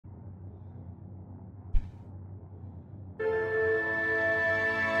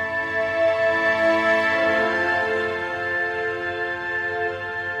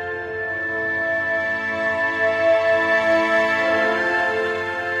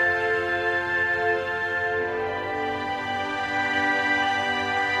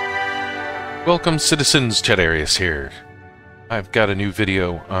Welcome citizens, Chet Arias here. I've got a new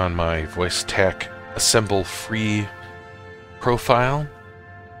video on my VoiceAttack Assemble free profile.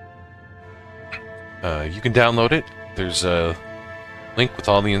 You can download it. There's a link with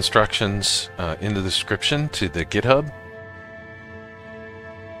all the instructions in the description to the GitHub.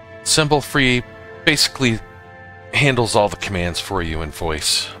 Assemble free basically handles all the commands for you in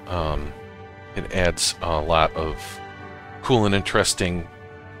voice. It adds a lot of cool and interesting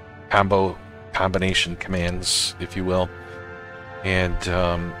combination commands, if you will, and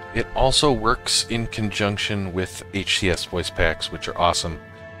it also works in conjunction with HCS voice packs, which are awesome.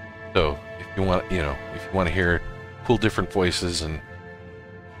 So if you want, if you want to hear cool different voices and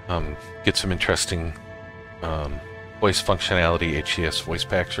get some interesting voice functionality, HCS voice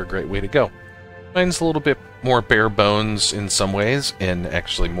packs are a great way to go. Mine's a little bit more bare bones in some ways, and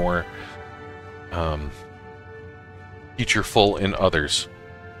actually more featureful in others.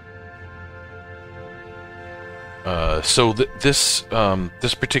 So this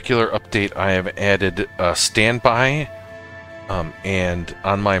particular update, I have added standby and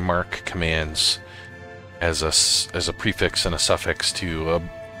on my mark commands as a prefix and a suffix to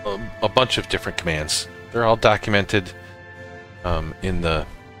a bunch of different commands. They're all documented in the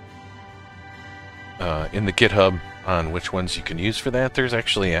GitHub on which ones you can use for that. There's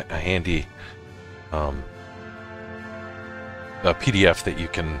actually a handy a PDF that you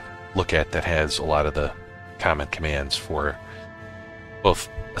can look at that has a lot of the common commands for both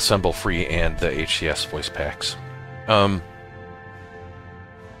Assemble Free and the HCS voice packs.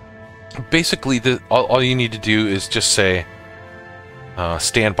 Basically, all you need to do is just say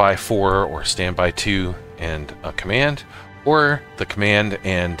standby for or standby to and a command, or the command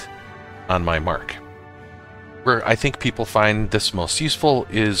and on my mark. Where I think people find this most useful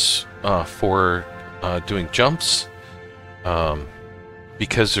is for doing jumps,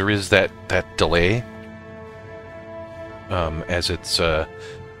 because there is that delay as it's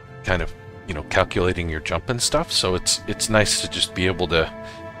kind of calculating your jump and stuff. So it's nice to just be able to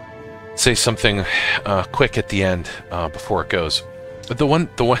say something quick at the end before it goes. But the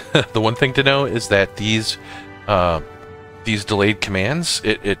one thing to know is that these delayed commands,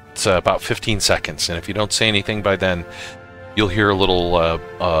 it's about 15 seconds, and if you don't say anything by then, you'll hear a little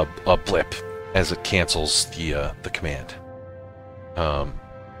a blip as it cancels the command.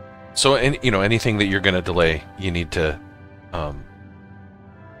 So anything that you're going to delay, you need to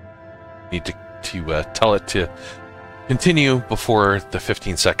tell it to continue before the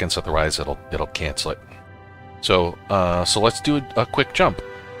 15 seconds, otherwise it'll cancel it. So let's do a quick jump.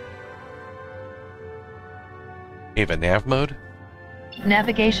 Ava, nav mode.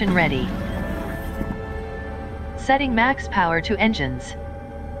 Navigation ready. Setting max power to engines.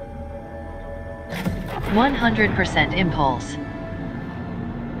 100% impulse.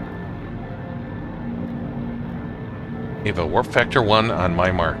 Ava, warp factor 1 on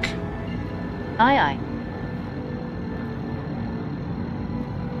my mark. Aye aye.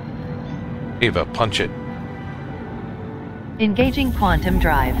 Ava, punch it. Engaging quantum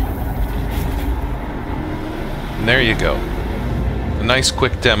drive. And there you go. A nice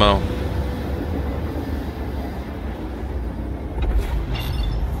quick demo.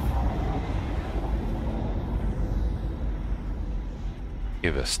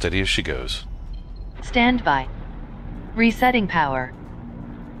 Ava, steady as she goes. Stand by. Resetting power.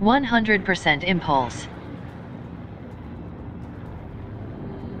 100% impulse.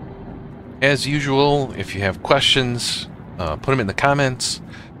 As usual, if you have questions, put them in the comments.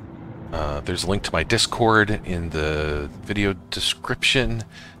 There's a link to my Discord in the video description.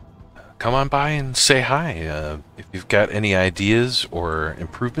 Come on by and say hi. If you've got any ideas or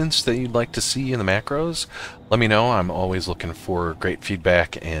improvements that you'd like to see in the macros, let me know. I'm always looking for great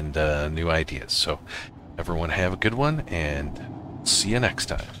feedback and new ideas. So everyone have a good one, and see you next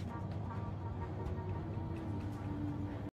time.